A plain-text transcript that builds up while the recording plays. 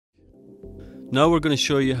Now we're going to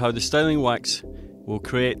show you how the styling wax will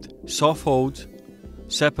create soft hold,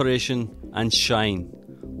 separation and shine.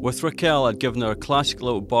 With Raquel, I'd given her a classic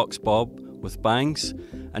little box bob with bangs,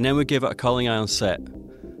 and then we gave it a curling iron set.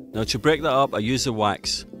 Now to break that up, I used the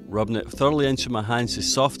wax, rubbing it thoroughly into my hands to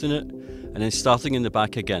soften it, and then starting in the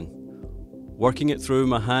back again. Working it through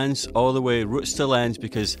my hands all the way roots to ends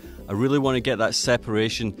because I really want to get that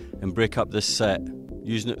separation and break up this set.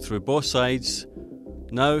 Using it through both sides.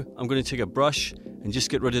 Now I'm going to take a brush and just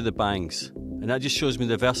get rid of the bangs. And that just shows me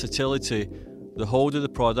the versatility, the hold of the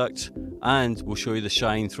product, and we'll show you the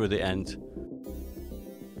shine through the end.